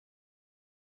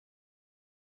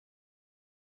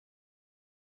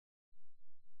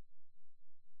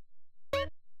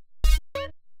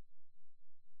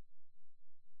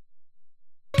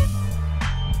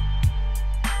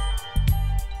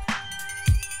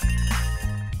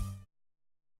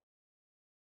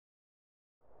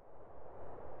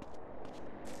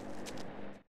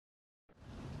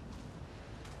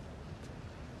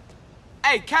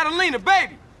Hey, Catalina,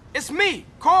 baby. It's me,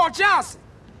 Carl Johnson.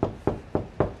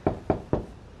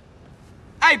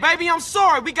 Hey, baby, I'm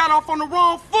sorry. We got off on the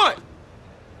wrong foot.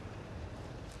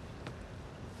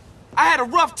 I had a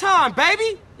rough time,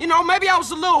 baby. You know, maybe I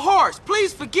was a little harsh.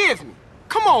 Please forgive me.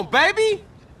 Come on, baby.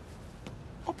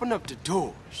 Open up the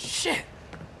door. Shit.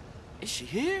 Is she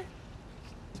here?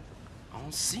 I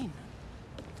don't see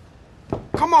nothing.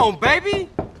 Come on, baby.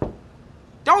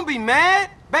 Don't be mad.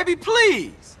 Baby,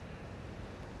 please.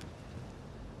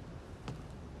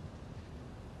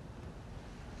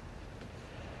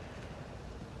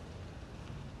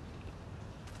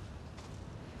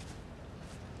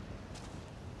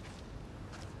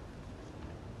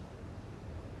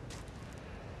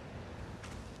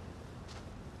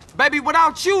 Baby,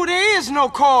 without you, there is no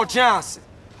Carl Johnson.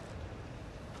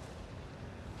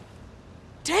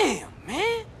 Damn,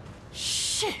 man.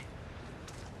 Shit.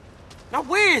 Now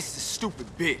where is this stupid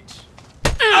bitch?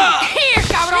 Here,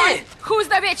 cabrón! Shit. Who's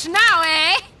the bitch now,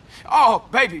 eh? Oh,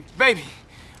 baby.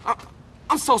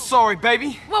 I'm so sorry,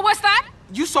 baby. What was that?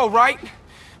 You so right.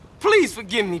 Please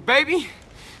forgive me, baby.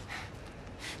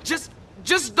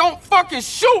 Just don't fucking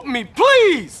shoot me,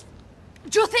 please!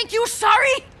 You think you're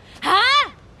sorry?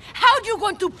 Huh? How you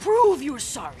going to prove you're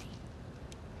sorry?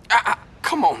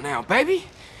 Come on now, baby.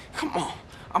 Come on.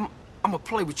 I'm gonna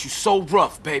play with you so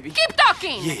rough, baby. Keep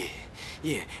talking!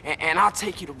 Yeah. And I'll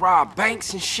take you to rob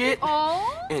banks and shit.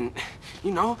 Oh? And,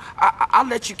 you know, I'll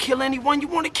let you kill anyone you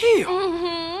want to kill.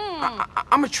 Mm-hmm.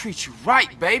 I'm gonna treat you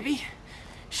right, baby.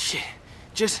 Shit.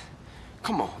 Just,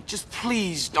 come on. Just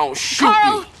please don't shoot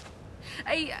Carl,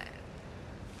 me.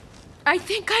 I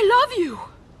think I love you.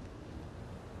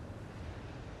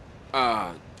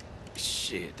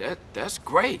 Shit, that's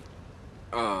great.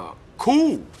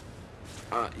 Cool.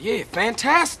 Yeah,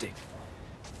 fantastic.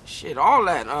 Shit, all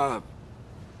that,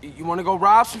 you wanna go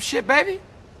rob some shit, baby?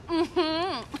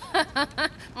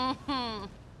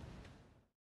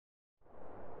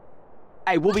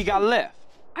 Hey, what we got left?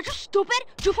 Are you stupid?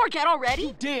 You forget already?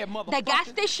 You did, motherfucker. The gas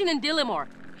station in Dillimore,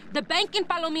 the bank in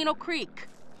Palomino Creek,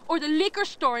 or the liquor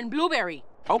store in Blueberry.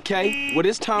 Okay, well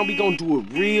this time we gonna do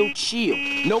it real chill.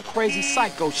 No crazy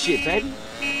psycho shit, baby.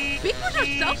 Speak for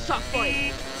yourself, soft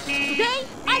boy. Today,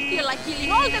 I feel like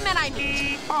killing all the men I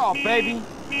meet. Oh, baby.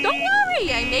 Don't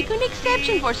worry, I make an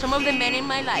exception for some of the men in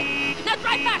my life. Now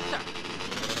drive faster!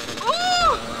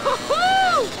 Ooh!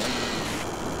 Hoo-hoo!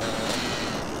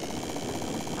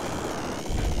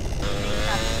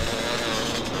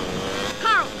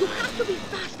 Carl, you have to be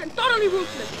fast and totally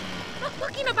ruthless. Not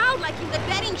fucking about like in the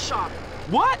betting shop.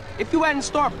 What? If you hadn't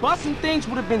started busting things,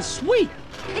 would have been sweet.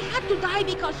 They had to die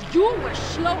because you were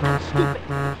slow and stupid.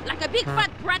 Like a big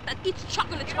fat brat that eats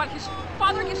chocolates while his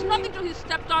father gives nothing to his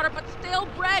stepdaughter but stale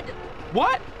bread.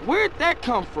 What? Where'd that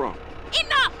come from?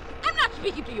 Enough! I'm not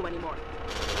speaking to you anymore.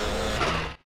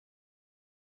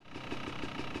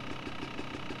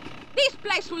 This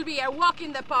place will be a walk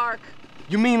in the park.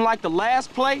 You mean like the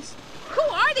last place? Who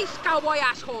are these cowboy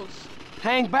assholes?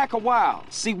 Hang back a while,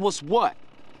 see what's what.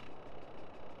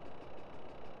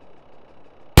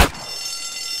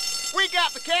 We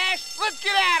got the cash. Let's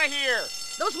get out of here.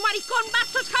 Those maricon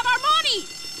bastards have our money.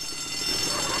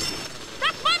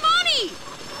 That's my money.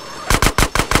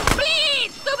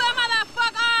 Please, stupid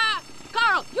motherfucker.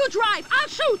 Carl, you drive. I'll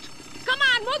shoot. Come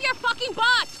on, move your fucking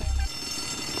butt.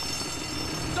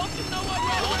 Don't you know what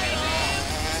you're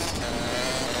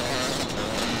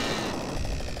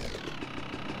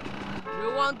doing? You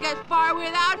won't get far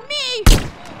without me.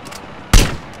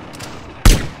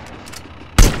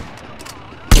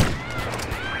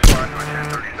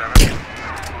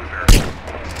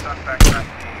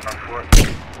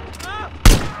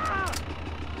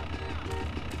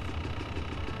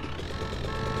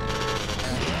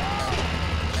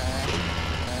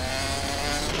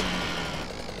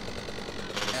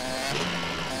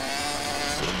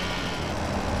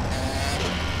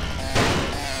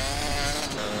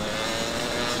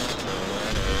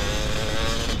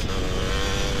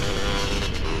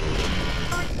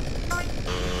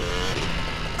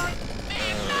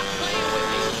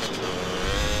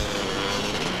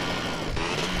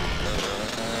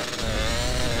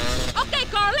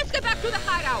 To the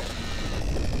hideout.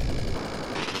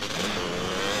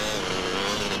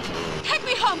 Take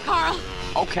me home, Carl.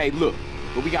 Okay, look,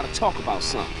 but we gotta talk about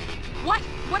something. What?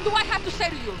 What do I have to say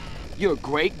to you? You're a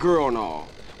great girl and all,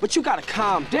 but you gotta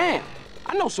calm down.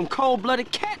 I know some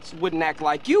cold-blooded cats wouldn't act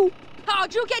like you. Oh,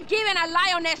 you get given a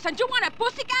lioness and you want a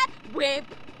pussycat?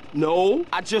 Wimp. No,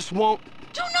 I just won't.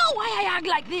 Do you know why I act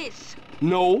like this?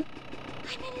 No.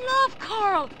 I'm in love,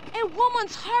 Carl. A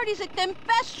woman's heart is a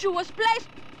tempestuous place.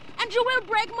 And you will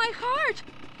break my heart.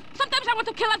 Sometimes I want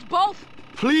to kill us both.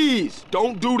 Please,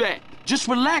 don't do that. Just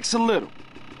relax a little.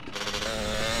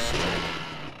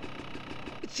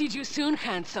 See you soon,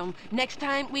 handsome. Next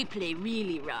time, we play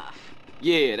really rough.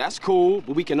 Yeah, that's cool,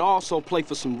 but we can also play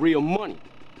for some real money.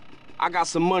 I got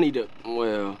some money to,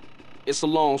 well, it's a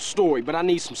long story, but I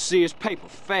need some serious paper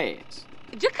fast.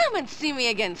 You come and see me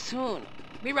again soon.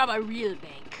 We rob a real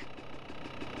bank.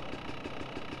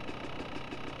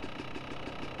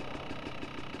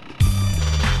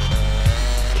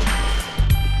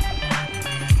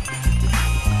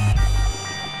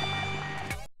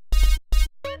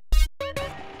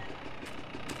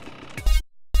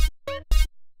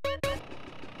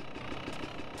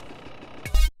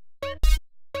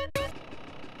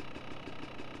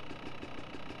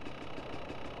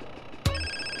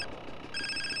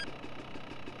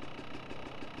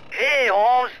 Hey,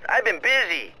 Holmes, I've been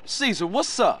busy. Caesar,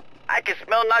 what's up? I can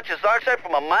smell Nacho's archetype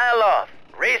from a mile off.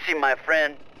 Racing, my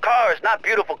friend. Cars, not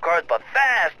beautiful cars, but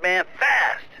fast, man,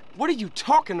 fast. What are you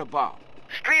talking about?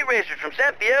 Street racers from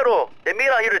San Fierro. They meet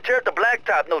out here to tear up the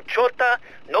blacktop. No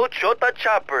chota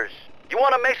choppers. You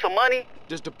want to make some money?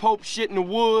 Does the Pope shit in the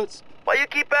woods? Why you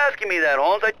keep asking me that,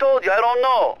 Holmes? I told you, I don't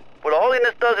know. What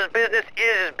Holiness does his business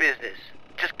is his business.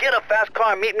 Just get a fast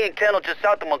car and meet me in Kendall just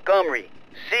south of Montgomery.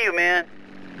 See you, man.